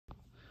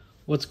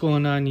What's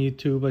going on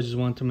YouTube? I just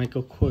want to make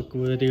a quick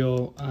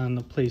video on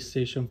the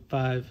PlayStation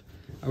 5.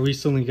 I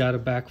recently got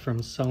it back from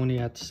Sony.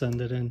 I had to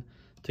send it in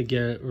to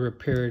get it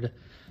repaired.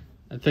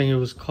 I think it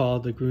was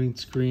called the green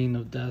screen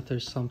of death or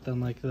something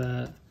like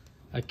that.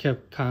 I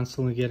kept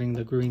constantly getting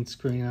the green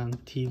screen on the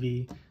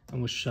TV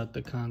and would shut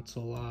the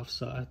console off,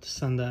 so I had to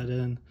send that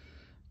in,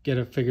 get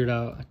it figured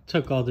out. I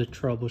took all the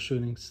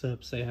troubleshooting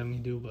steps they had me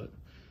do, but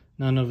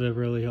none of it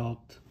really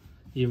helped.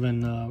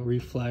 Even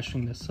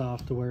reflashing the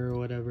software or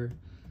whatever.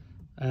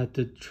 I had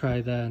to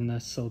try that and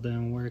that still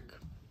didn't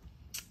work.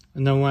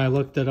 And then when I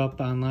looked it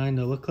up online,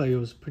 it looked like it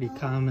was a pretty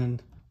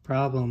common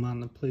problem on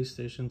the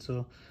PlayStation,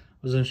 so I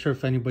wasn't sure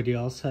if anybody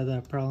else had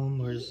that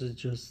problem, or is it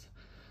just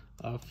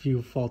a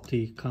few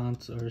faulty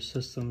consoles or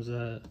systems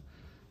that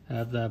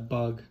have that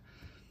bug.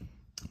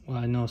 Well,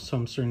 I know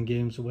some certain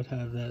games would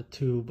have that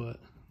too,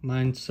 but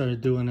mine started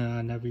doing it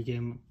on every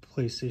game,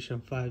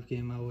 PlayStation 5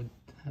 game I would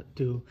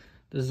do.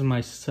 This is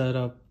my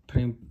setup,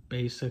 pretty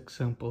basic,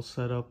 simple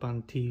setup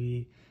on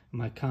TV.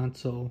 My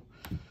console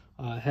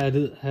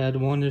had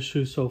one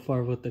issue so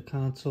far with the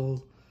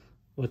console,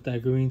 with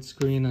that green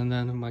screen, and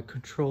then my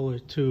controller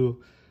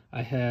too.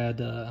 I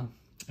had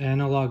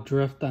analog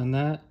drift on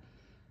that.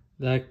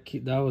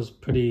 That was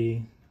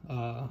pretty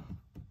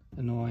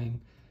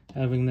annoying.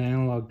 Having the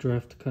analog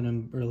drift,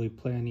 couldn't really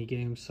play any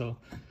games, so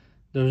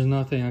there was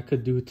nothing I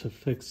could do to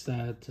fix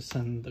that, to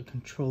send the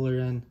controller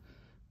in,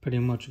 pretty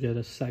much get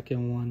a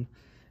second one,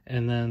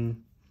 and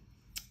then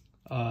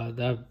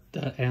that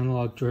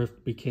analog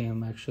drift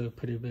became actually a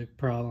pretty big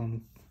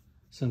problem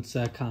since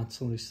that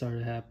constantly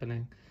started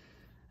happening.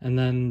 And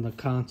then the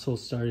console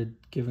started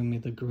giving me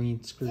the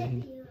green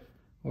screen,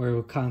 where it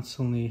would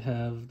constantly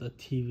have the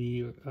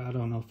TV. I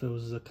don't know if it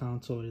was the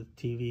console or the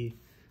TV,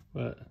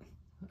 but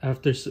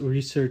after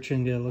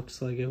researching it,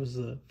 looks like it was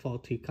a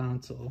faulty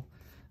console.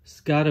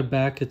 It's got it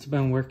back. It's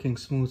been working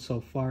smooth so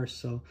far,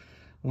 so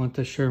I want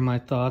to share my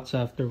thoughts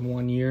after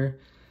 1 year.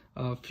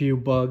 A few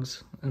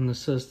bugs in the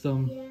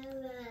system.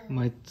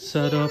 My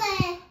setup.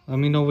 Let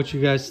me know what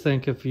you guys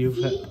think if you've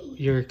had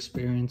your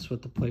experience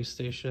with the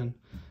PlayStation.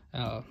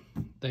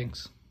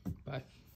 Thanks. Bye.